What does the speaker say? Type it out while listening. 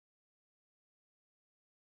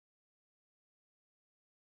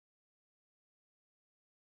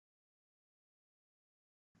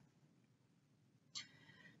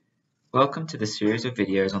Welcome to the series of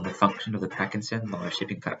videos on the function of the Pack and Send live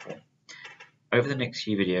shipping platform. Over the next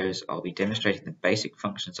few videos, I'll be demonstrating the basic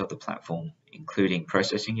functions of the platform, including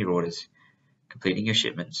processing your orders, completing your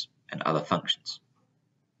shipments, and other functions.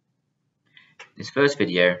 In this first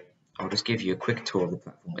video, I'll just give you a quick tour of the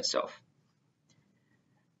platform itself.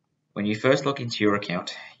 When you first log into your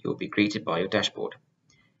account, you'll be greeted by your dashboard.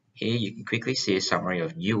 Here you can quickly see a summary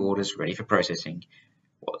of new orders ready for processing,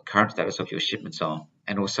 what the current status of your shipments are,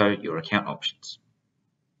 and also your account options.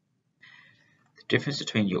 The difference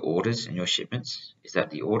between your orders and your shipments is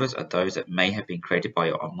that the orders are those that may have been created by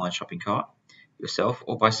your online shopping cart, yourself,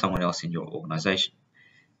 or by someone else in your organization,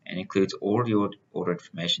 and includes all your order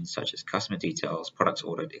information such as customer details, products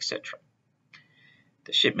ordered, etc.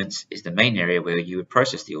 The shipments is the main area where you would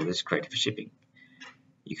process the orders created for shipping.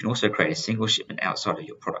 You can also create a single shipment outside of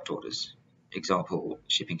your product orders. Example,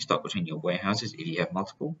 shipping stock between your warehouses if you have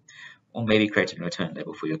multiple, or maybe creating a return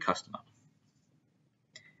label for your customer.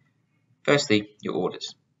 Firstly, your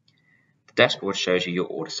orders. The dashboard shows you your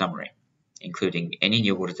order summary, including any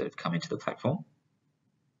new orders that have come into the platform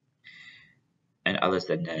and others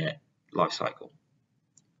in their life cycle.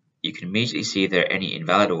 You can immediately see if there are any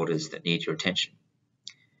invalid orders that need your attention.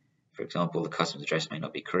 For example, the customer's address may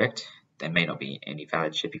not be correct, there may not be any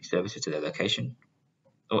valid shipping services to their location,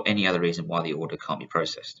 or any other reason why the order can't be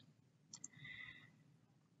processed.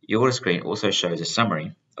 The order screen also shows a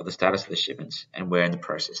summary of the status of the shipments and where in the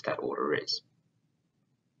process that order is.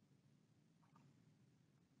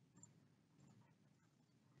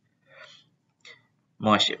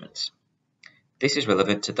 My Shipments. This is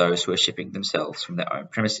relevant to those who are shipping themselves from their own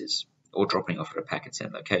premises or dropping off at a pack and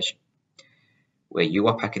send location, where you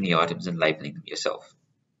are packing the items and labeling them yourself,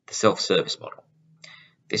 the self-service model.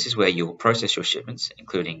 This is where you will process your shipments,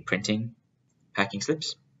 including printing packing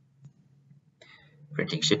slips,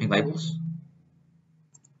 printing shipping labels,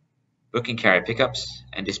 booking carrier pickups,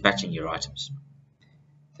 and dispatching your items.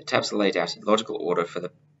 The tabs are laid out in logical order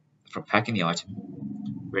from packing the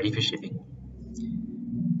item, ready for shipping,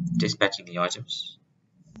 dispatching the items,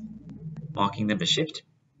 marking them as shipped,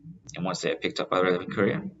 and once they are picked up by the relevant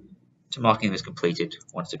courier, to marking them as completed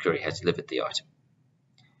once the courier has delivered the item.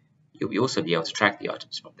 You'll also be able to track the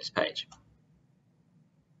items from this page.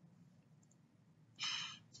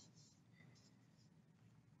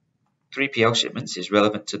 "3PL Shipments" is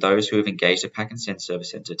relevant to those who have engaged a pack and send service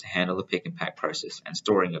center to handle the pick and pack process and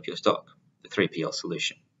storing of your stock, the 3PL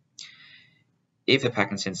solution. If a pack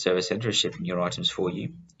and send service center is shipping your items for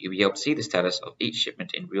you, you'll be able to see the status of each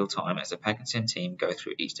shipment in real time as the pack and send team go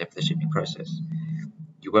through each step of the shipping process.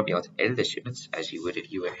 You won't be able to edit the shipments as you would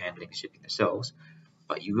if you were handling the shipping themselves,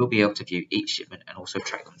 but you will be able to view each shipment and also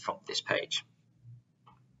track them from this page.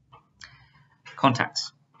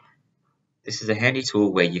 Contacts. This is a handy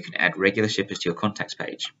tool where you can add regular shippers to your contacts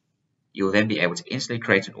page. You will then be able to instantly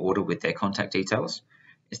create an order with their contact details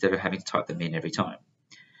instead of having to type them in every time.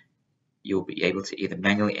 You'll be able to either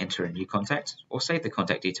manually enter a new contact or save the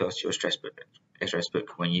contact details to your address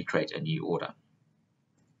book when you create a new order.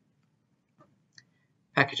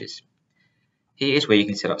 Packages. Here is where you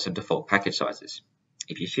can set up some default package sizes.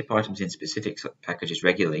 If you ship items in specific packages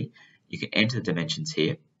regularly, you can enter the dimensions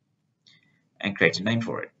here and create a name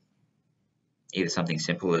for it. Either something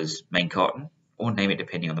simple as main carton, or name it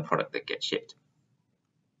depending on the product that gets shipped.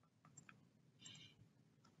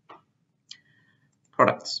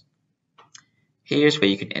 Products. Here is where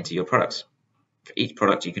you can enter your products. For each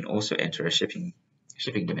product, you can also enter a shipping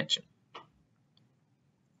dimension.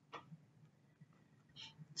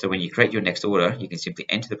 So when you create your next order, you can simply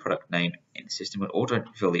enter the product name and the system will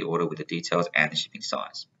auto-fill the order with the details and the shipping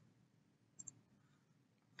size.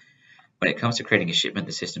 When it comes to creating a shipment,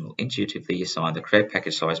 the system will intuitively assign the correct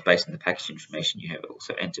package size based on the package information you have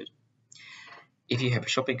also entered. If you have a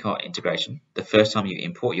shopping cart integration, the first time you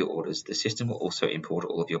import your orders, the system will also import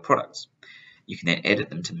all of your products. You can then edit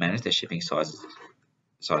them to manage their shipping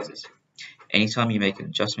sizes. Anytime you make an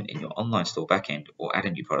adjustment in your online store backend or add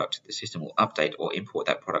a new product, the system will update or import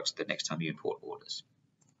that product the next time you import orders.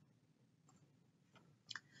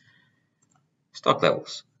 Stock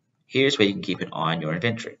levels. Here is where you can keep an eye on your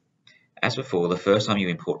inventory. As before, the first time you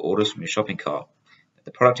import orders from your shopping cart,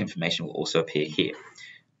 the product information will also appear here.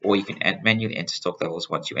 Or you can manually enter stock levels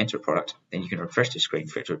once you enter a product, then you can refresh the screen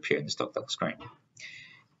for it to appear in the stock level screen.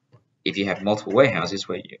 If you have multiple warehouses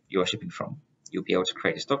where you are shipping from, you'll be able to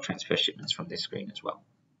create a stock transfer shipments from this screen as well.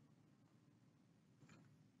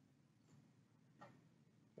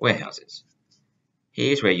 Warehouses.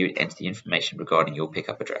 Here's where you would enter the information regarding your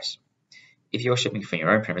pickup address. If you're shipping from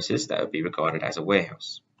your own premises, that would be regarded as a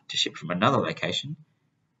warehouse. To ship from another location,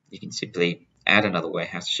 you can simply add another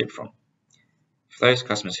warehouse to ship from. For those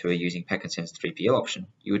customers who are using Pack and Send's 3PL option,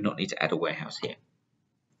 you would not need to add a warehouse here.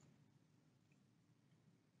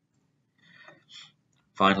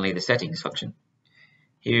 Finally, the settings function.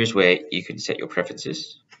 Here is where you can set your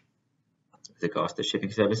preferences with regards to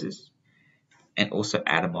shipping services and also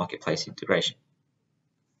add a marketplace integration.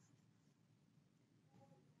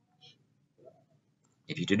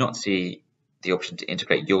 If you do not see the option to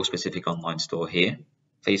integrate your specific online store here,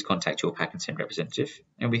 please contact your Pack and Send representative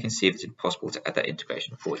and we can see if it's possible to add that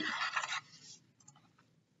integration for you.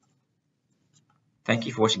 Thank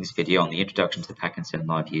you for watching this video on the introduction to the Pack and Send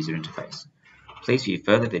Live user interface. Please view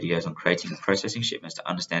further videos on creating and processing shipments to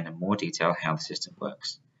understand in more detail how the system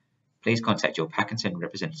works. Please contact your Pack and Send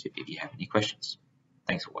representative if you have any questions.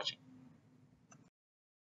 Thanks for watching.